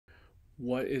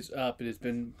What is up? It has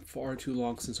been far too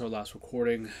long since our last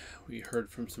recording. We heard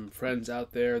from some friends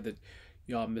out there that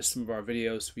y'all missed some of our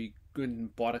videos. We went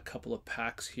and bought a couple of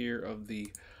packs here of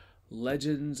the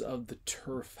Legends of the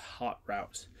Turf Hot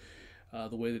Route.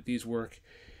 The way that these work,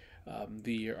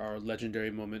 they are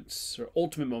legendary moments or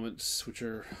ultimate moments, which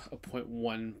are a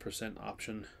 0.1%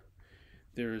 option.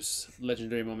 There's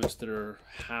legendary moments that are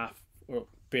half or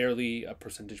barely a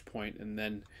percentage point, and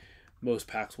then most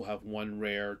packs will have one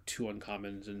rare, two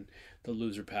uncommons, and the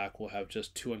loser pack will have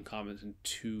just two uncommons and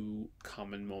two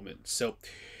common moments. So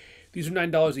these are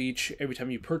 $9 each. Every time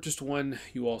you purchased one,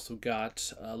 you also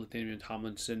got a LaDainian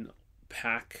Tomlinson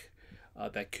pack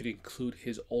that could include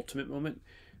his ultimate moment.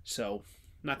 So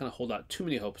I'm not going to hold out too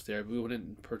many hopes there. But we went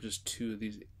and purchased two of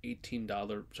these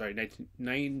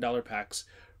 $9 packs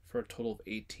for a total of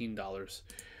 $18.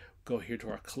 Go here to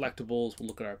our collectibles. We'll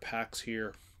look at our packs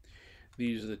here.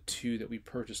 These are the two that we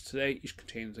purchased today. Each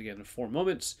contains, again, 4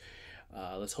 moments.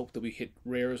 Let's hope that we hit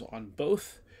rares on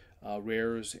both.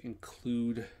 Rares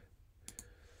include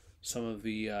some of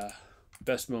the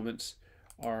best moments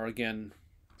are, again,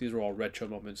 these are all retro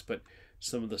moments, but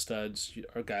some of the studs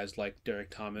are guys like Derek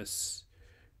Thomas,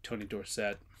 Tony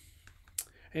Dorsett.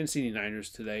 I didn't see any Niners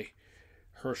today.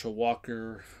 Herschel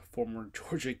Walker, former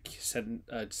Georgia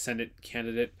Senate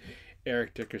candidate,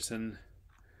 Eric Dickerson,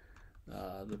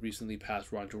 the recently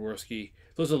passed Ron Jaworski.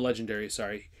 Those are legendary,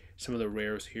 sorry. Some of the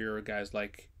rares here are guys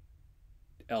like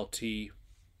LT,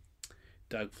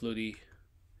 Doug Flutie,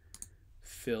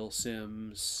 Phil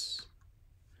Simms,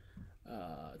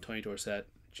 Tony Dorsett,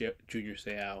 Junior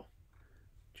Seau.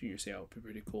 Junior Seau would be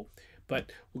pretty cool.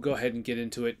 But we'll go ahead and get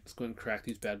into it. Let's go and crack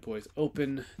these bad boys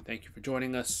open. Thank you for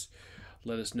joining us.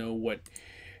 Let us know what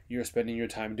you're spending your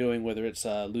time doing, whether it's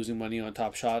losing money on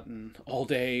Top Shot and all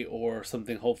day or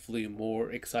something hopefully more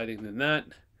exciting than that.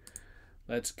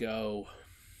 Let's go.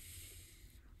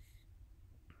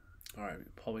 All right, we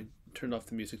probably turned off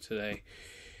the music today.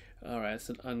 All right, it's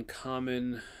an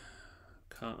uncommon,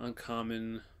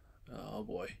 oh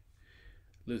boy,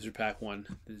 loser pack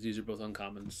 1. These are both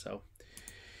uncommons, so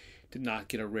did not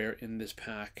get a rare in this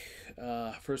pack.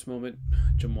 First moment,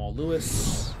 Jamal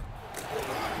Lewis.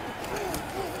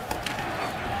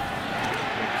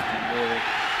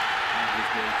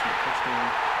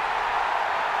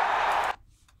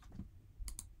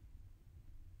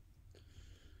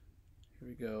 Here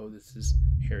we go. This is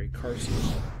Harry Carson,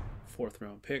 4th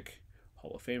round pick,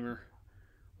 Hall of Famer.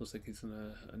 Looks like he's going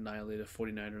to annihilate a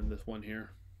 49er in this one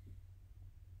here.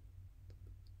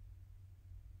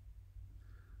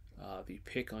 The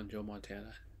pick on Joe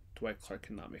Montana. Dwight Clark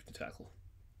cannot make the tackle.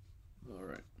 All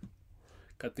right.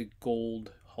 Got the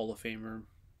gold Hall of Famer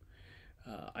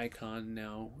icon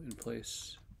now in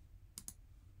place.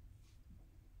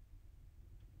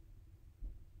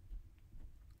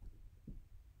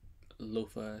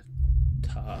 Lofa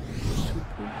Ta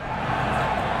Tupu.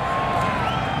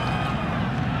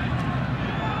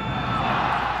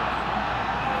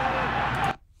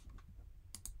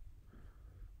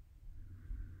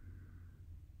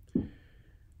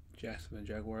 Jacksonville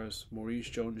Jaguars, Maurice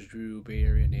Jones-Drew, Bay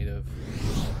Area native.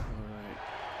 All right.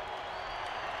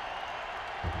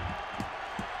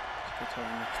 Let's get to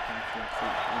our next pack here.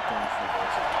 We're going for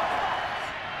this.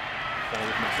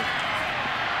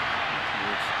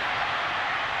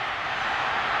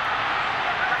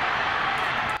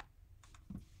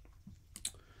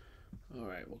 All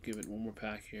right, we'll give it one more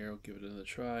pack here. We'll give it another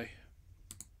try.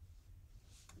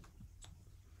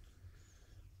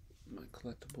 My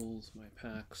collectibles, my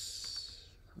packs.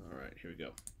 All right, here we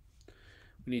go.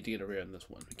 We need to get a rare in this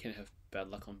one. We can't have bad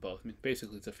luck on both. I mean,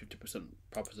 basically it's a 50%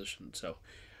 proposition. So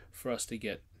for us to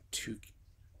get 2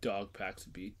 dog packs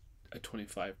would be a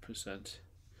 25%.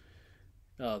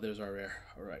 Oh, there's our rare.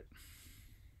 All right.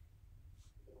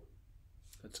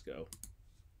 Let's go.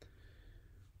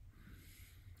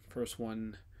 First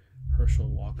one, Herschel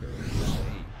Walker, a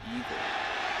Eagle.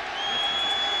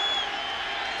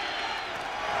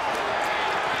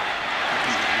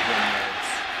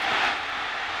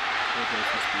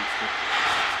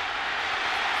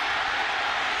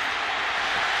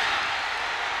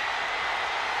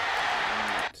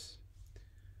 Right.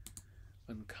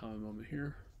 Uncommon moment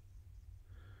here.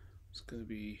 It's going to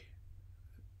be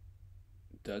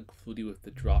Doug Flutie with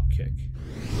the drop kick.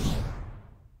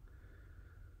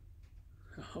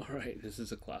 All right, this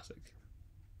is a classic.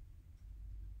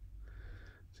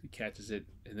 So he catches it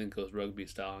and then goes rugby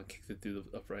style and kicks it through the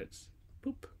uprights.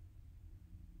 Boop.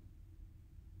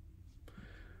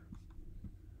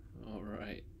 All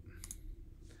right.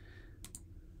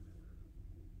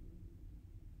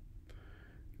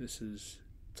 This is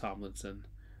Tomlinson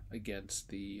against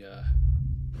the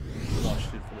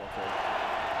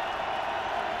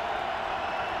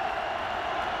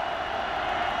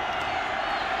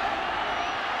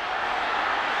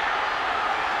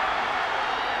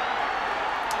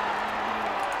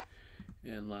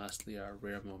lastly, our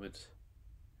rare moment.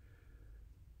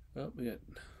 Oh, we got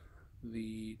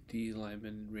the D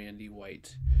lineman Randy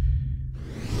White.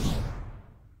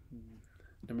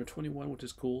 Number 21, which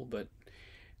is cool, but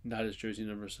not his jersey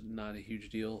numbers, not a huge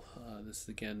deal. This is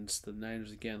against the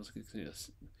Niners again.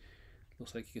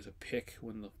 Looks like he gets a pick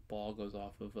when the ball goes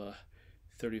off of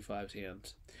 35's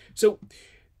hands. So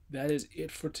that is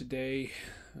it for today.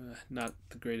 Not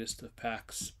the greatest of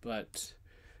packs, but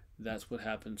that's what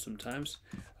happens sometimes.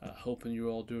 Hoping you're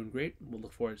all doing great. We'll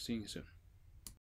look forward to seeing you soon.